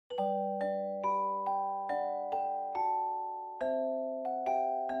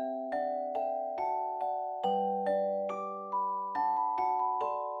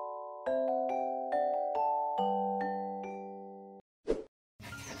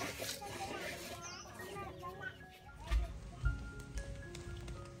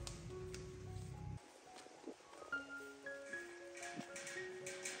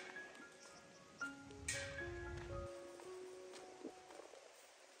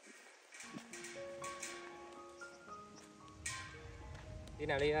Đi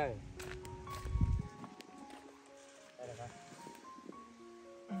nào Ly ơi. Đây là con.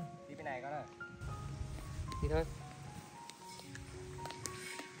 Đi bên này con ơi. Đi thôi.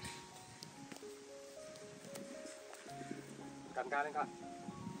 Cầm cao lên con.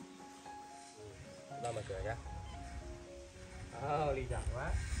 Ba mở cửa nhá. Ly giỏi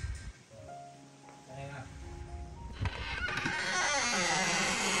quá. Đây nào.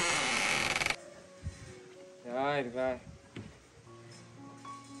 Rồi, được rồi.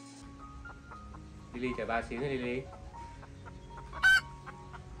 Lily chở ba xíu nữa Lily.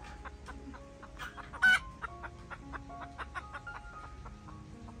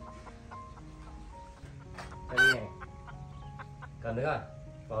 Đây này. Cầm nữa rồi.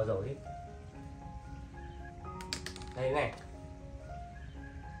 Vào dầu đi. Đây này.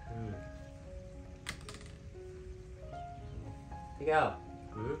 Thích không?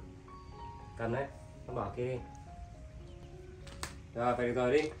 Cầm đấy. Con bỏ kia đi. Rồi, phải được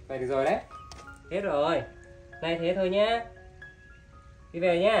rồi đi. Phải được rồi đấy. Hết rồi. Này thế thôi nhá. Đi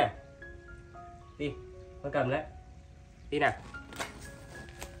về nhá. Đi. Con cầm đấy. Đi nào.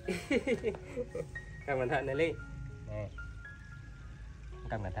 Cầm cẩn thận này Ly. Này.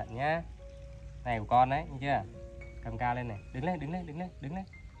 Cầm cẩn thận nhá. Này của con đấy, nghe chưa? Cầm cao lên này. Đứng lên, đứng lên, đứng lên, đứng lên.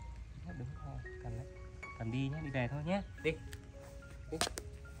 Đứng thôi, cầm đấy. Cầm đi nhá, đi về thôi nhá. Đi. Đi.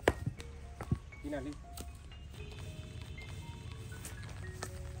 Đi nào đi.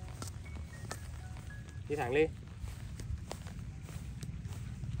 Đi thẳng đi.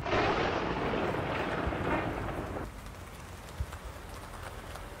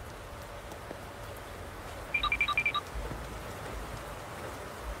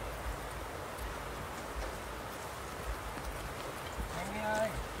 Anh đi ơi,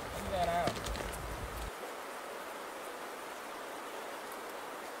 anh về nào.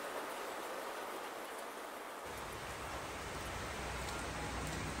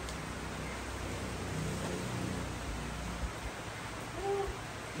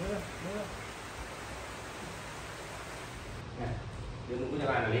 Mưa. Nè, đưa mũ cho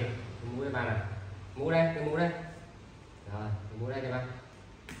bạn này đi. Mũ cho bạn này. Mũ đây, cái mũ đây. Rồi, cái mũ đây cho bạn.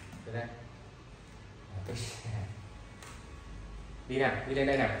 Từ đây. Đi nào, đi lên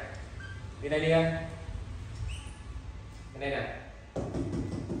đây nào. Đi đây đi ơi. Đi đây nào.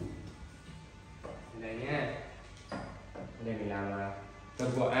 Đi đây nhá. Đây mình làm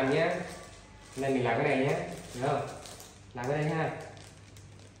cơm cuộn ăn nhé. Nên mình làm cái này nhé, được không? Làm cái đây ha,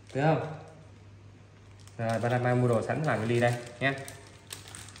 được không? Rồi, bạn mang mua đồ sẵn làm cái ly đây nhé.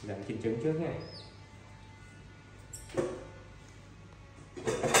 Dẫn chỉnh trứng trước nhé.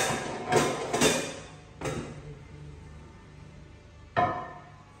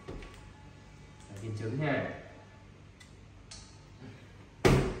 Chỉnh trứng nha.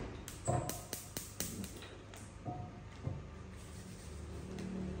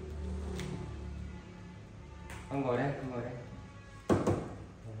 Con ngồi đây, con ngồi đây.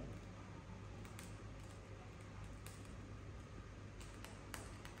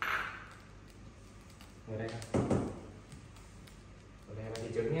 Ngồi đây. Ngồi đây bạn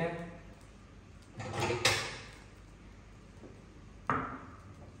đi trứng nhé.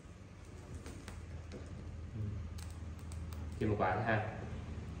 Chỉ một quả thôi ha.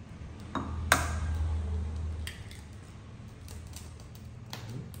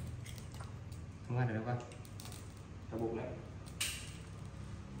 Không ăn được đâu con. Đau bụng đấy.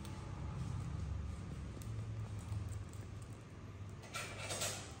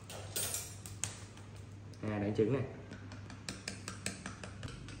 Đánh trứng này.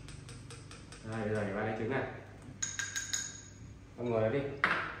 Rồi, bây giờ để ba đánh trứng này. Con ngồi đó đi.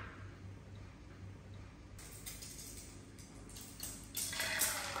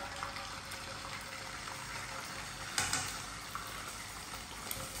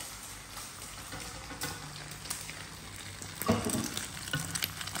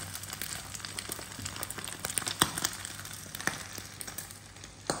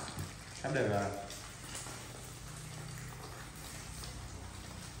 Sắp được rồi.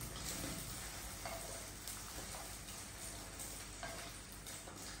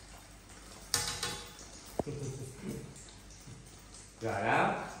 Giỏi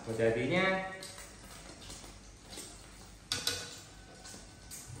lắm, một chờ tí nhá.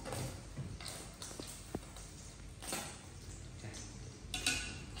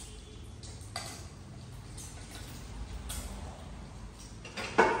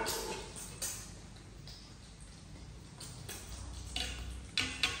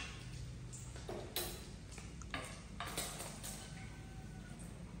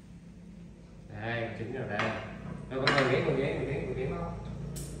 Đây, trứng ở đây. Rồi con ngồi ghế, ngồi ghế, ngồi ghế, ngồi ghế không?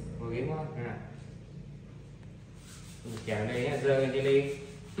 Ngồi ghế không? Nè. Chèo đây nhá, rơi lên đi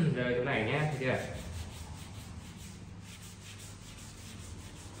rơi chỗ này nhá, thấy chưa?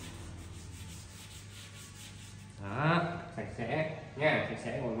 Đó, sạch sẽ nha, sạch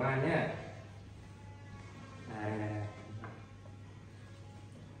sẽ ngồi ngoan nhá.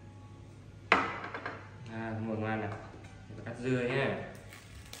 Ngồi ngoan nào, cắt dưa nhá.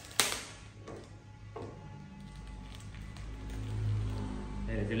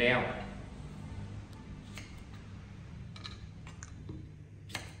 Đây là dưa leo.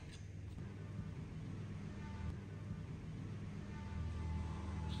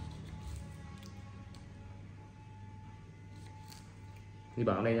 Thì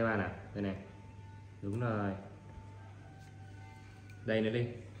bỏ đây cho bạn nào, đây này, đúng rồi, đây nữa đi,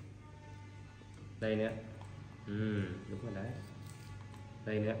 đây nữa, đúng rồi đấy,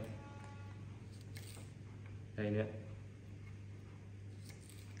 đây nữa, đây nữa,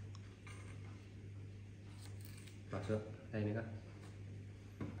 bỏ xuống, đây nữa,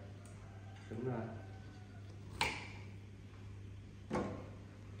 đúng rồi.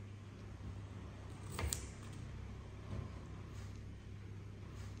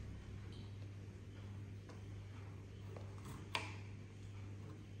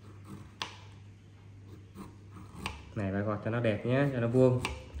 Này bà gọt cho nó đẹp nhé, cho nó vuông,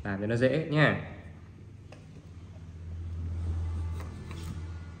 làm cho nó dễ nhá.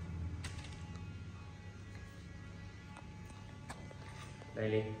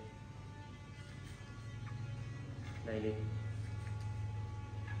 Đây đi, đây đi,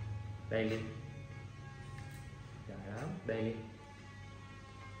 đây đi, giỏi lắm, đây đi,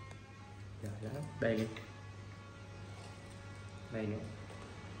 giỏi lắm, đây đi, đây nữa,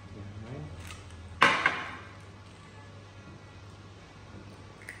 giỏi.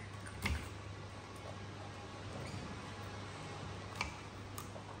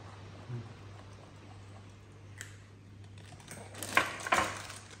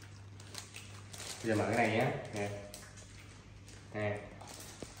 Bây giờ mở cái này nhé, nè, nè,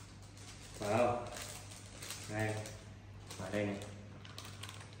 mở không, này, mở đây này,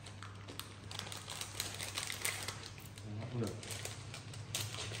 không được,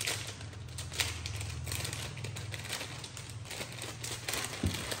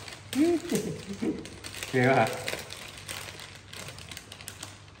 ghê quá hả?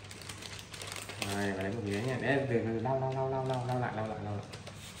 Rồi, và lấy một miếng nha, để từ từ lau lại, lau lại.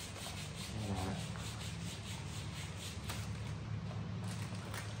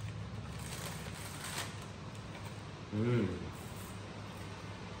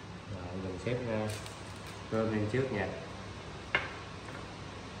 Rồi mình xếp cơm lên trước nha.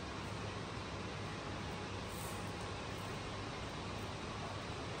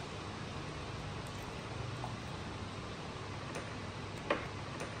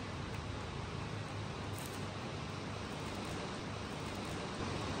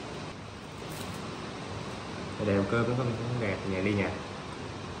 Đều cơm nó không đẹp nhẹ đi nha,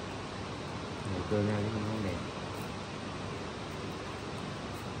 đều cơm ra nó không đẹp.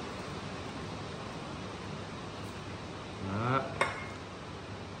 Đó,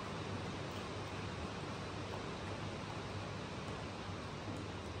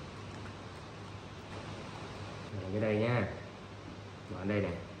 rồi cái đây nha, bỏ đây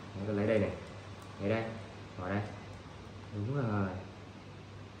này, tôi lấy đây này, lấy đây, bỏ đây, đúng rồi,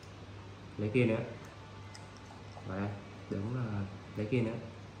 lấy kia nữa, bỏ đây, đúng rồi, lấy kia nữa,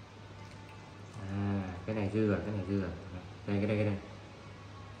 cái này dư rồi, đây, cái đây,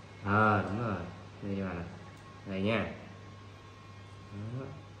 đúng rồi, đây cho bạn, đây nha. Đó.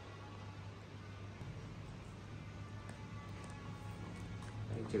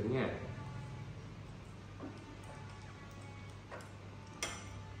 Đây, trứng nha.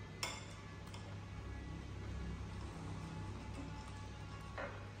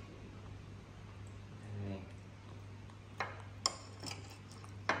 Đây.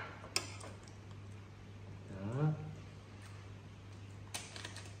 Đó.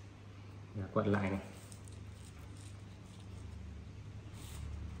 Và quật lại này,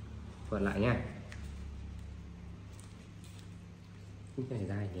 quật lại nha. Cái này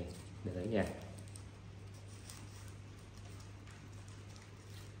dai nhỉ, được đấy nhỉ.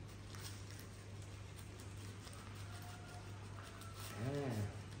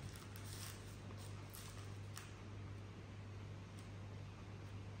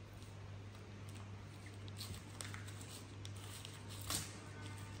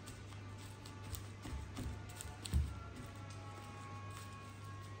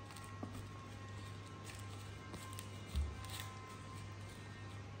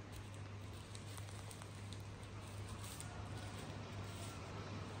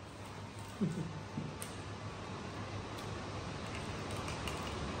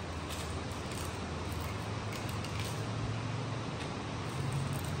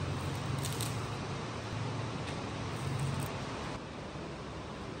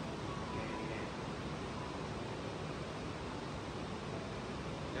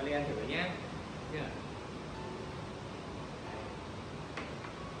 cho lên thử nhé. Nhá.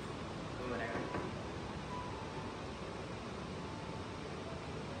 Vào đây.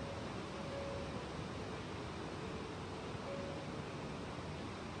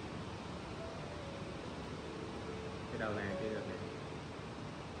 Cái đầu này chưa được này.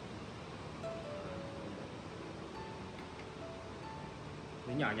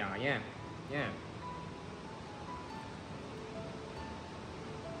 Miếng nhỏ nhỏ nha. Nha.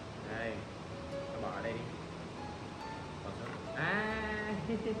 Đây, bỏ ở đây đi. Bỏ xuống. À,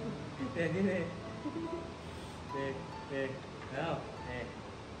 đây, đây, đây, đây, đây, thấy không? Đây,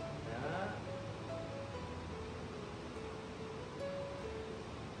 đó.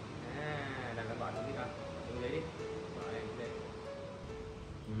 À, đặt bỏ xuống đi con, xuống lấy đi, bỏ đây, đây.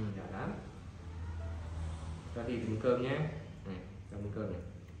 Nhỏ lắm. Cho đi miếng cơm nhé. Này, cho miếng cơm này,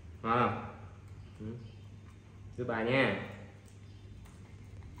 ngon không? Thứ ba nha.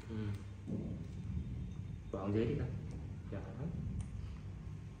 Bỏ dưới đi con. Dạ.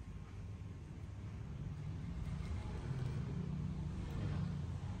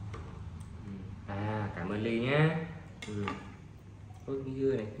 À, cảm ơn Ly nhé. Ôi, cái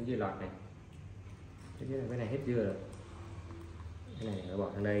dưa này, cái dưa lọt này. Cái này hết dưa rồi. Cái này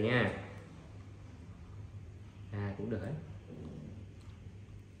bỏ sang đây nha. À, cũng được đấy.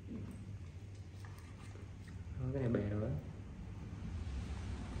 Cái này bè rồi đó.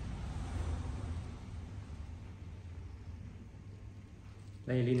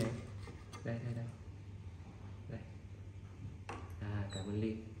 Đây Ly này, đây đây đây đây. À, cảm ơn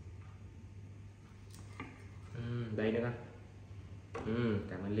Ly. Đây nữa con.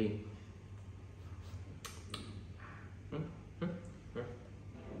 Cảm ơn Ly.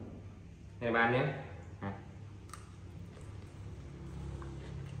 Này bạn nhé.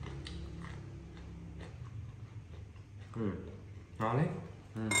 Ngon đấy.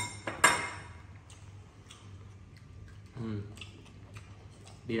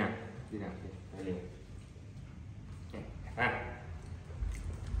 Đi nào, đi nào, đi liền.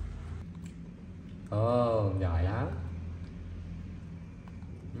 Ồ, giỏi lắm.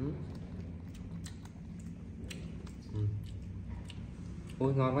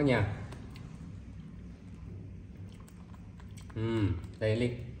 Ui, ngon quá nhỉ. Đây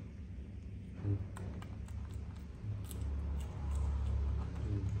Ly.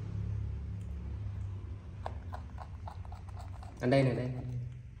 Ăn đây này, đây.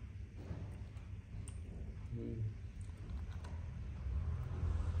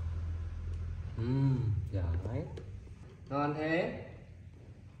 Giỏi. Ngon thế.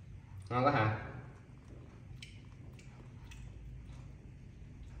 Ngon quá hả?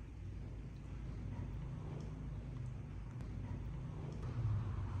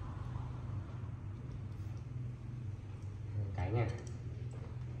 Cái nha.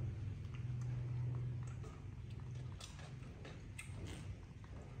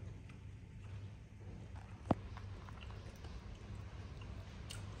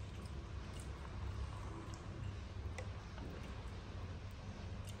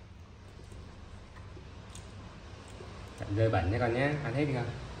 Rơi bẩn nha con nhé, ăn hết đi con.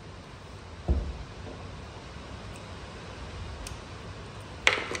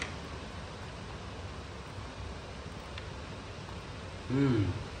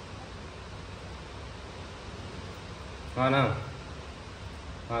 Ngon không?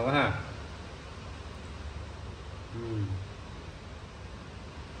 Ngon quá hả?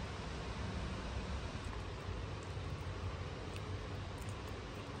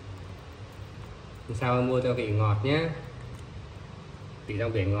 Sao mua theo vị ngọt nhé, vị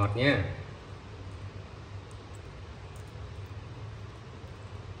rong biển ngọt nhé.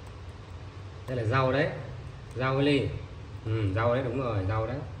 Đây là rau đấy, rau với Ly. Rau đấy, đúng rồi, rau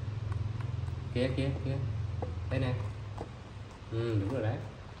đấy. Kia kia kia, đây này. Đúng rồi đấy.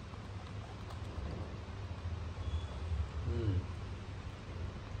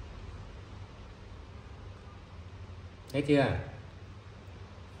 Thấy chưa?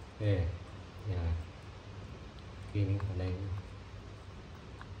 Đây. Kia đi, ở đây.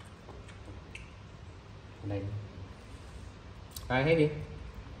 Ở đây. Ăn hết đi.